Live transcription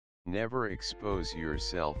Never expose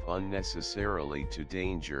yourself unnecessarily to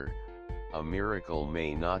danger. A miracle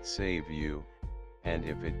may not save you, and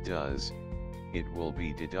if it does, it will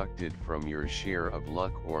be deducted from your share of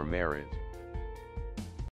luck or merit.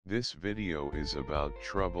 This video is about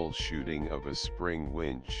troubleshooting of a spring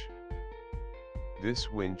winch.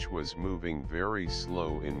 This winch was moving very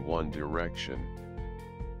slow in one direction.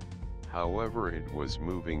 However, it was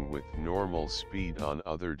moving with normal speed on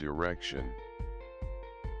other direction.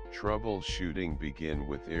 Troubleshooting begin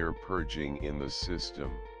with air purging in the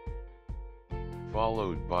system,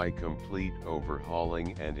 followed by complete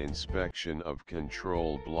overhauling and inspection of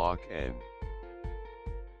control block N.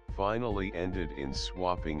 Finally ended in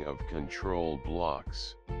swapping of control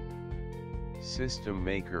blocks. System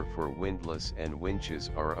maker for windlass and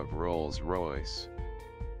winches are of Rolls-Royce.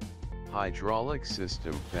 Hydraulic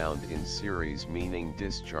system found in series, meaning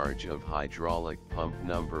discharge of hydraulic pump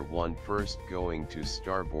number 1 first going to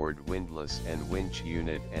starboard windlass and winch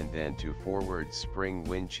unit and then to forward spring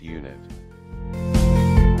winch unit.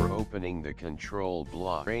 For opening the control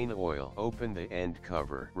block, drain oil, open the end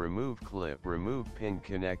cover, remove clip, remove pin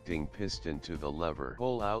connecting piston to the lever,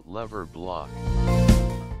 pull out lever block,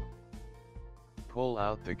 pull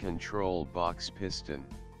out the control box piston.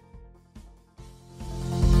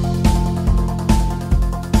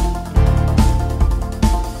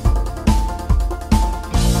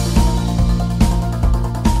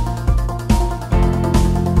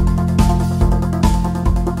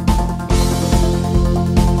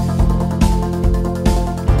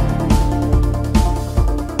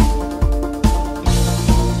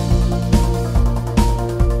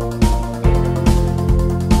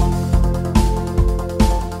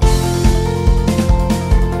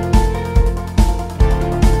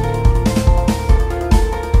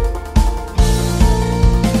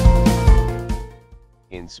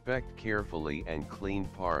 Inspect carefully and clean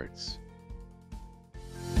parts.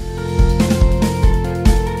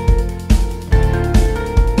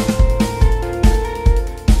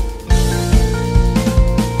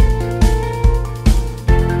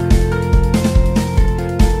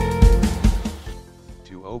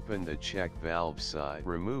 To open the check valve side,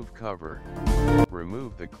 remove cover,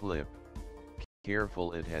 remove the clip,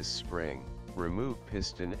 careful it has spring, remove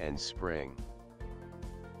piston and spring.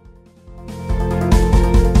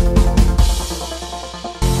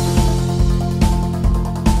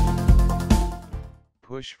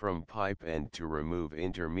 Push from pipe end to remove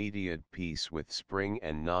intermediate piece with spring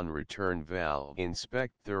and non-return valve.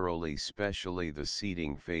 Inspect thoroughly, especially the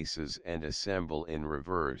seating faces, and assemble in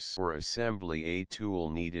reverse. For assembly, a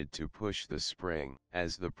tool needed to push the spring,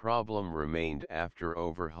 as the problem remained after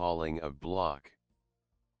overhauling of block.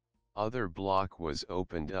 Other block was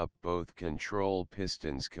opened up, both control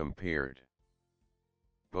pistons compared.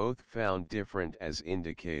 Both found different as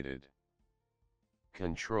indicated.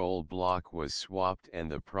 Control block was swapped and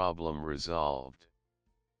the problem resolved.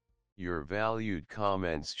 Your valued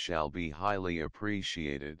comments shall be highly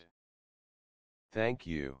appreciated. Thank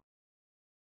you.